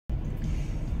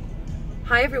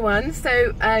Hi everyone,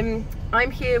 so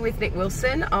I'm here with Nick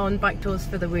Wilson on Bike Tours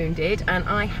for the Wounded, and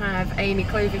I have Amy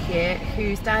Clover here,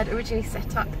 whose dad originally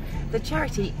set up the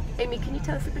charity. Amy, can you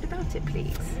tell us a bit about it,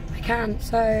 please? I can.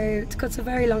 So, to cut a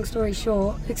very long story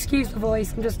short, excuse the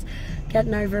voice, I'm just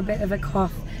getting over a bit of a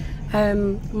cough.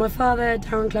 My father,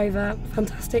 Darren Clover,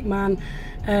 fantastic man,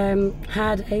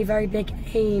 had a very big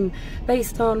aim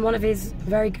based on one of his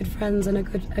very good friends and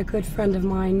a good friend of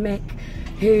mine, Mick,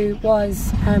 who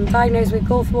was diagnosed with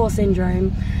Gulf War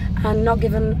syndrome and not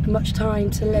given much time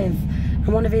to live. And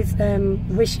one of his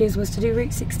wishes was to do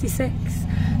Route 66.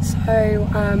 So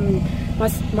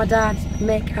my dad,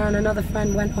 Mick, and another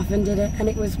friend went off and did it, and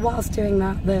it was whilst doing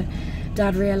that that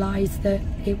Dad realised that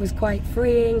it was quite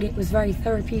freeing, it was very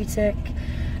therapeutic,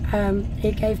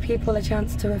 it gave people a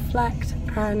chance to reflect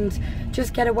and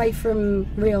just get away from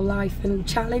real life and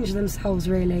challenge themselves,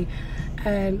 really.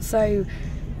 So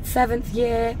 7th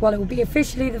year, well, it will be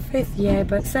officially the 5th year,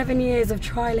 but 7 years of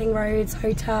trialling roads,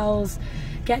 hotels,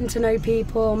 getting to know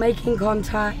people, making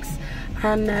contacts,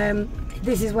 and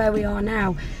this is where we are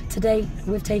now. Today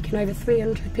we've taken over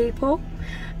 300 people,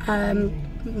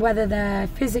 whether they're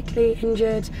physically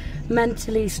injured,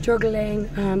 mentally struggling,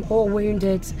 or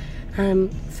wounded.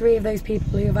 3 of those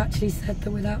people who have actually said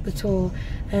that without the tour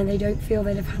they don't feel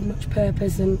they'd have had much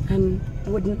purpose and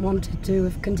wouldn't want it to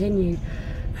have continued.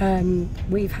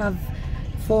 We have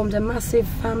formed a massive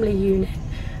family unit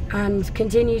and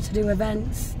continue to do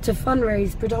events to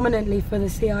fundraise predominantly for the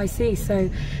CIC. So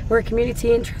we're a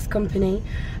community interest company,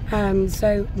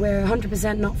 so we're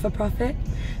 100% not-for-profit.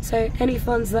 So any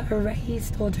funds that are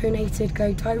raised or donated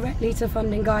go directly to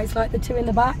funding guys like the 2 in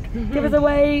the back. Give us a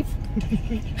wave.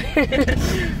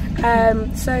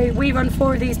 So we run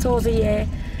 4 of these tours a year.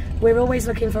 We're always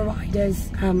looking for riders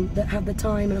that have the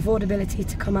time and affordability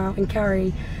to come out and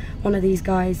carry one of these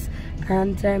guys.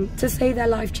 And to say they're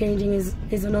life-changing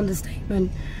is an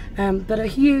understatement. But a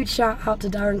huge shout out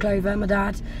to Darren Clover, my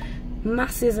dad.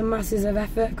 Masses and masses of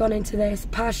effort gone into this,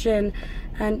 passion,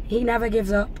 and he never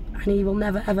gives up, and he will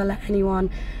never ever let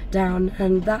anyone down.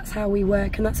 And that's how we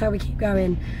work, and that's how we keep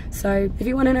going. So if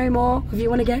you want to know more, if you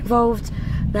want to get involved,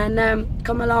 then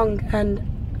come along, and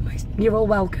you're all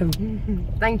welcome.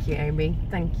 Thank you, Amy.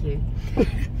 Thank you.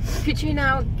 Could you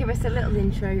now give us a little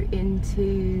intro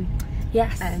into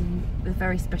the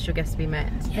very special guest we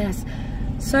met? Yes.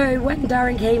 So when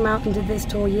Darren came out and did this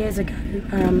tour years ago,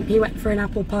 he went for an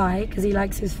apple pie because he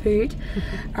likes his food,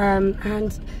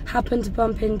 and happened to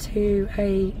bump into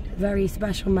a very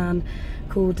special man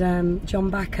called John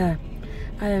Backer.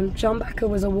 John Backer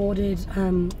was awarded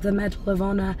the Medal of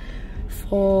Honour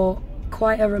for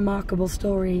quite a remarkable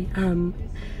story,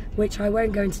 which I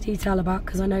won't go into detail about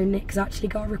because I know Nick's actually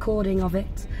got a recording of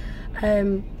it.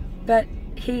 But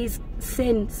he's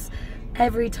since,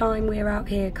 every time we're out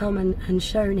here, come and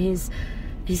shown his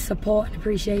support and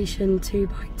appreciation to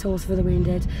Bike Tours for the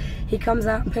Wounded. He comes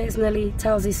out and personally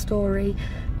tells his story,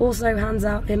 also hands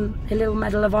out him a little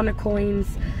Medal of Honour coins,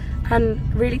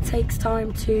 and really takes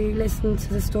time to listen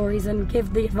to the stories and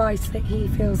give the advice that he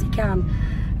feels he can.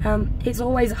 It's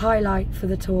always a highlight for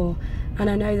the tour,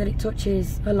 and I know that it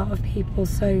touches a lot of people,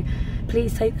 so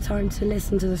please take the time to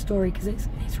listen to the story because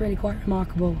it's really quite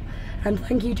remarkable. And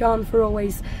thank you, John, for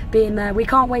always being there. We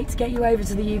can't wait to get you over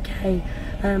to the UK.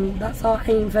 That's our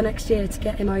aim for next year, to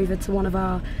get him over to one of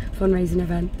our fundraising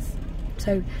events.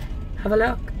 So have a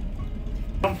look.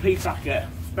 John P. Backer,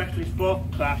 Specialist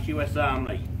 4th Class US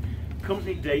Army,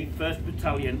 Company D, 1st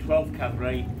Battalion, 12th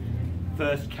Cavalry,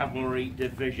 1st Cavalry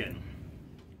Division.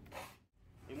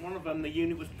 In one of them, the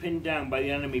unit was pinned down by the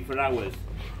enemy for hours,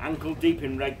 ankle deep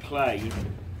in red clay.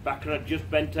 Backer had just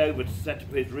bent over to set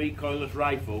up his recoilless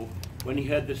rifle when he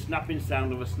heard the snapping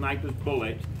sound of a sniper's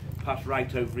bullet pass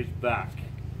right over his back.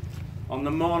 On the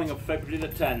morning of February the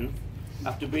 10th,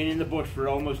 after being in the bush for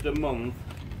almost a month,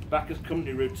 Backer's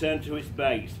company returned to its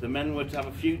base. The men were to have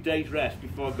a few days rest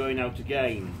before going out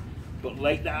again, but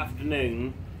late that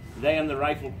afternoon, they and the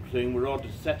rifle platoon were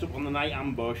ordered to set up on the night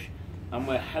ambush and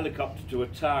were helicoptered to a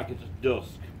target at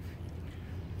dusk.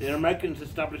 The Americans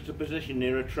established a position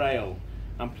near a trail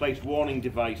and placed warning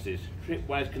devices,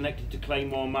 tripwires connected to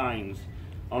claymore mines,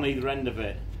 on either end of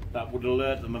it that would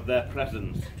alert them of their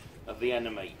presence of the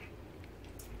enemy.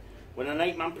 When an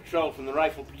 8-man patrol from the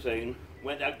rifle platoon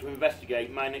went out to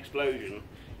investigate mine explosion,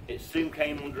 it soon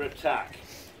came under attack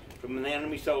from the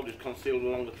enemy soldiers concealed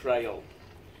along the trail.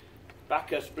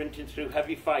 Backer, sprinting through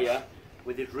heavy fire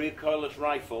with his recoilless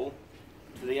rifle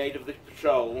to the aid of the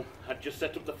patrol, had just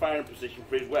set up the firing position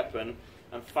for his weapon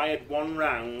and fired 1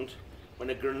 round when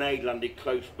a grenade landed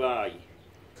close by.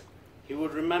 He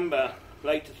would remember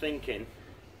later thinking,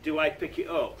 do I pick it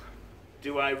up?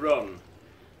 Do I run?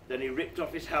 Then he ripped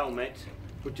off his helmet,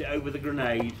 put it over the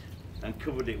grenade and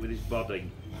covered it with his body.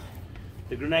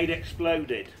 The grenade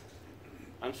exploded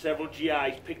and several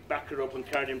GIs picked Backer up and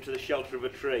carried him to the shelter of a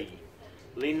tree.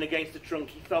 Leaning against the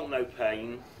trunk, he felt no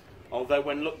pain, although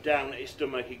when looked down at his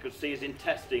stomach he could see his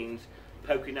intestines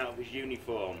poking out of his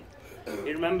uniform.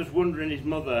 He remembers wondering his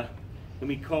mother, whom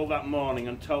he called that morning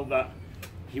and told that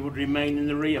he would remain in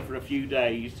the rear for a few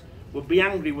days, would be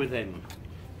angry with him.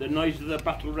 The noise of the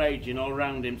battle raging all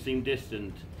around him seemed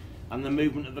distant, and the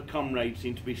movement of the comrades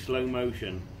seemed to be slow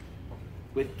motion.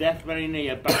 With death very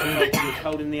near, Backer was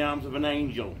held in the arms of an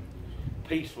angel.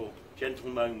 Peaceful, gentle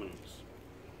moments.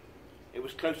 It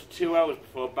was close to 2 hours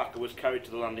before Backer was carried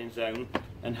to the landing zone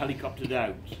and helicoptered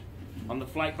out. On the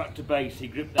flight back to base, he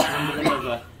gripped the hand of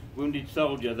another wounded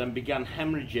soldier, then began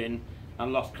hemorrhaging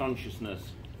and lost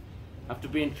consciousness. After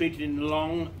being treated in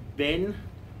Long Bin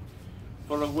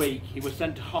for a week, he was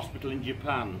sent to hospital in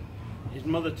Japan. His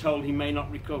mother told he may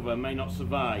not recover, may not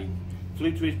survive.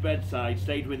 Flew to his bedside,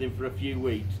 stayed with him for a few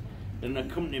weeks, then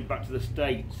accompanied him back to the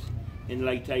States in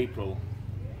late April.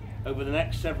 Over the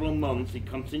next several months, he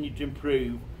continued to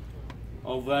improve,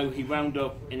 although he wound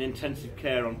up in intensive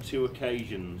care on 2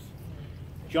 occasions.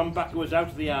 John Backer was out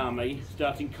of the army,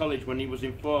 starting college, when he was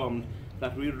informed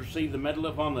that he would receive the Medal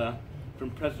of Honor from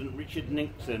President Richard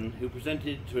Nixon, who presented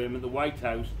it to him at the White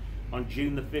House on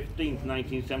June the 15th,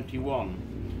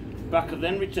 1971. Backer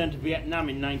then returned to Vietnam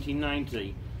in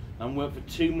 1990 and worked for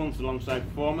 2 months alongside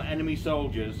former enemy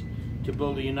soldiers to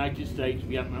build a United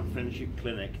States-Vietnam Friendship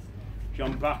Clinic.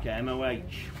 John Backer, MOH.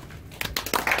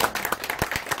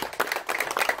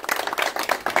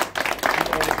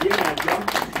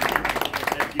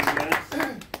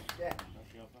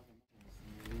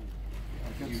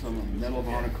 Some Medal of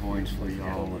Honor coins for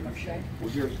y'all. Well,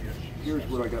 here's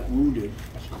where I got wounded.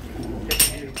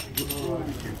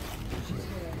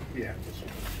 Yeah.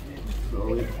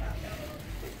 So,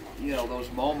 you know, those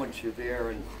moments you're there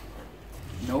and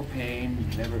no pain,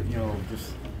 never, you know,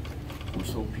 just we're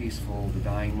so peaceful, the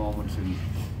dying moments. And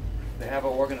they have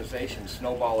an organization,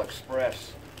 Snowball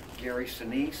Express. Gary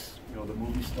Sinise, you know, the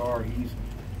movie star, he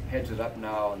heads it up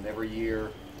now, and every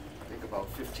year, I think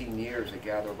about 15 years, they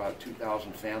gather about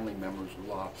 2,000 family members who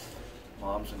lost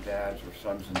moms and dads or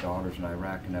sons and daughters in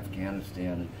Iraq and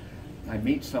Afghanistan. And I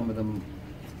meet some of them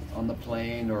on the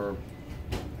plane or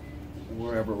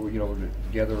wherever, you know,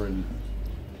 together, and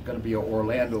going to be in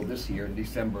Orlando this year in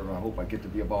December. I hope I get to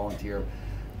be a volunteer.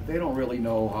 But they don't really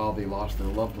know how they lost their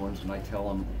loved ones, and I tell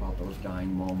them about those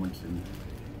dying moments, and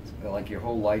like your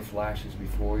whole life flashes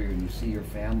before you, and you see your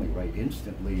family right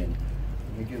instantly, and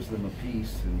it gives them a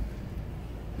peace, and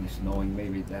at least knowing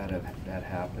maybe that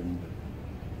happened.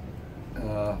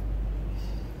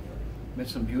 Met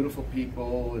some beautiful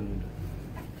people, and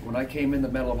when I came in the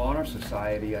Medal of Honor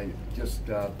Society, I just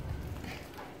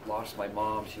lost my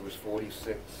mom. She was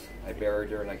 46. I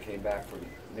buried her, and I came back for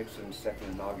Nixon's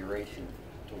second inauguration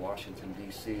to Washington,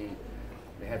 D.C.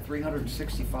 They had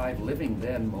 365 living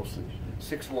then, mostly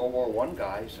 6 World War I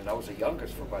guys, and I was the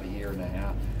youngest for about a year and a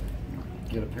half.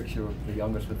 Get a picture of the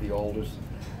youngest with the oldest.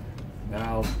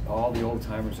 Now, all the old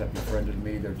timers that befriended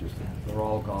me, they're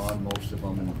all gone, most of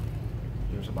them, and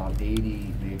there's about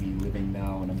 80 maybe living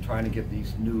now, and I'm trying to get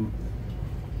these new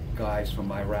guys from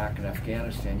Iraq and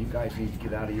Afghanistan. You guys need to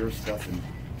get out of your stuff and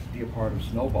be a part of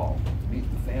Snowball.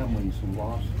 Meet the families who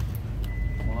lost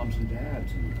moms and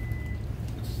dads. And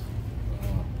it's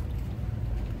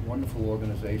a wonderful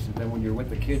organization. Then when you're with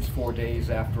the kids 4 days,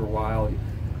 after a while,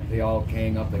 they all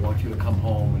gang up. They want you to come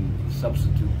home and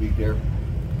substitute, be their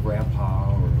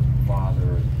grandpa or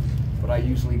father. But I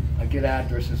get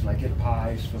addresses and I get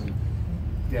pies from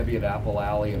Debbie at Apple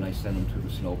Alley, and I send them to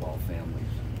the Snowball families.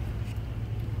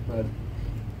 But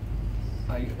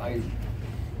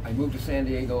I moved to San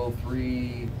Diego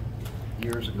 3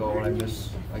 years ago, and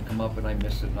I come up and I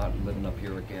miss it, not living up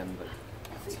here again, but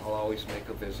I'll always make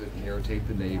a visit and irritate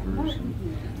the neighbors and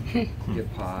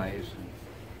get pies.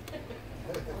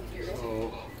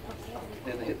 So,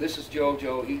 and this is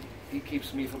Jojo. He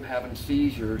keeps me from having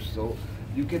seizures, so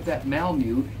you get that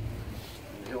Malamute,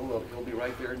 and he'll be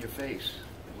right there in your face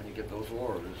when you get those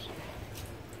orders.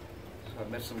 So I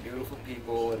met some beautiful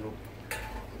people,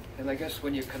 and I guess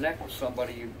when you connect with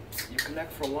somebody, you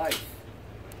connect for life.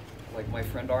 Like my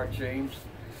friend Art James,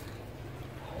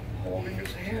 holding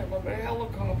his hand on a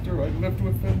helicopter. I lived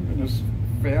with him and his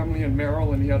family in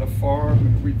Maryland. He had a farm,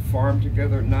 and we'd farm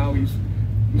together. Now he's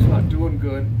not doing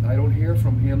good. I don't hear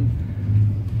from him.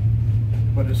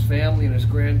 But his family and his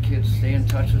grandkids stay in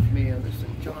touch with me, and they say,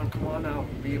 "John, come on out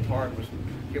and be a part.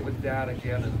 Get with Dad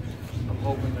again." And I'm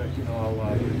hoping that I'll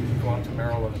go out to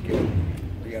Maryland again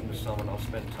at the end of summer, and I'll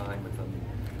spend time with them.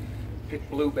 pick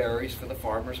blueberries for the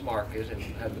farmer's market,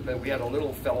 and we had a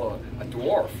little fellow, a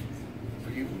dwarf,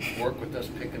 who worked with us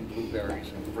picking blueberries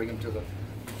and bring them to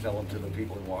sell them to the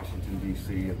people in Washington,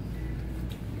 D.C.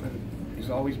 And he's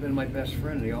always been my best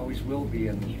friend, and he always will be,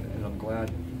 and I'm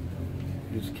glad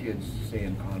his kids stay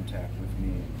in contact with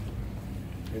me.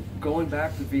 And going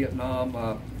back to Vietnam,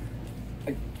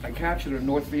 I captured a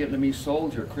North Vietnamese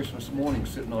soldier Christmas morning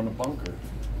sitting on a bunker.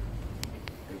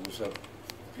 It was a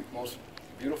most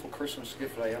beautiful Christmas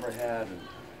gift I ever had, and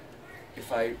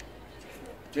if I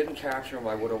didn't capture him,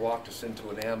 I would have walked us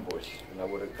into an ambush, and I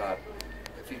would have got,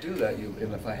 if you do that,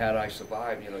 and if I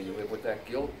survived, you live with that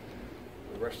guilt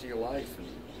the rest of your life, and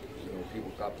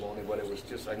people got blown away, but it was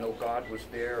just, I know God was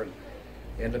there, and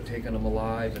ended up taking him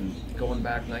alive, and going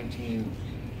back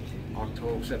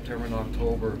September and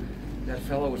October, that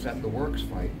fellow was at the work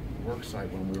site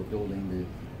when we were building the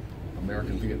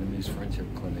American Vietnamese Friendship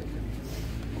Clinic.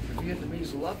 And the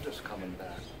Vietnamese loved us coming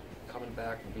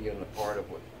back and being a part of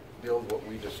build what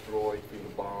we destroyed through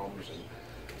the bombs.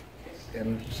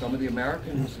 And some of the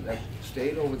Americans that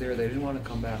stayed over there, they didn't want to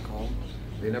come back home.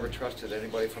 They never trusted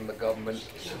anybody from the government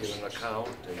to give an account.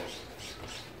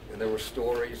 And there were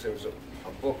stories. There was a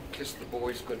book, Kiss the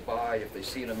Boys Goodbye. If they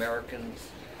see an American,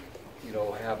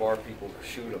 have our people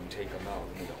shoot them, take them out.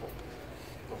 I mean,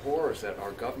 the horrors that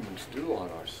our governments do on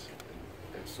us,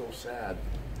 it's so sad.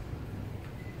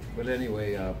 But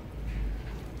anyway,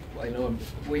 I know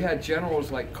we had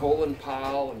generals like Colin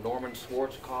Powell and Norman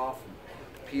Schwarzkopf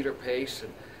and Peter Pace,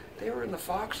 and they were in the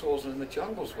foxholes and in the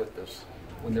jungles with us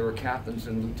when they were captains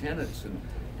and lieutenants, and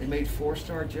they made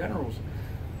 4-star generals.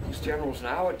 These generals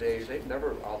nowadays, they're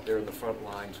never out there in the front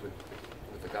lines with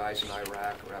the guys in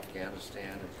Iraq or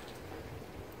Afghanistan,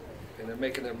 and they're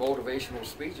making their motivational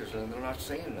speeches, and they're not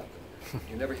saying nothing.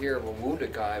 You never hear of a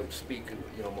wounded guy speak in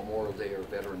Memorial Day or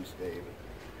Veterans Day.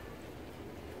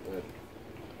 But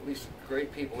at least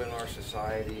great people in our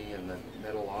society, and I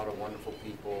met a lot of wonderful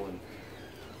people,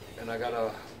 and I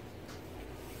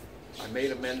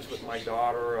made amends with my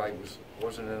daughter. I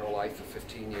wasn't in her life for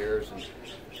 15 years, and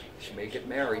she may get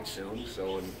married soon,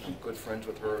 and I'm good friends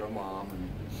with her and her mom, and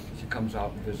she comes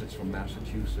out and visits from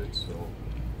Massachusetts, so,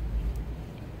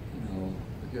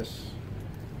 I guess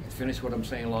I finished what I'm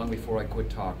saying long before I quit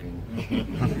talking.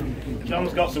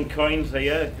 John's got some coins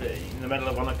here, in the middle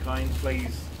of one of coins,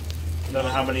 please. I don't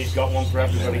know how many he's got, one for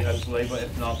everybody hopefully, but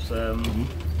if not...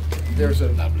 There's a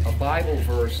Bible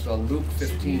verse, Luke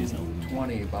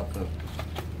 15:20, about the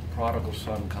prodigal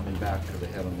son coming back to the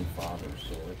Heavenly Father,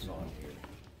 so it's on here.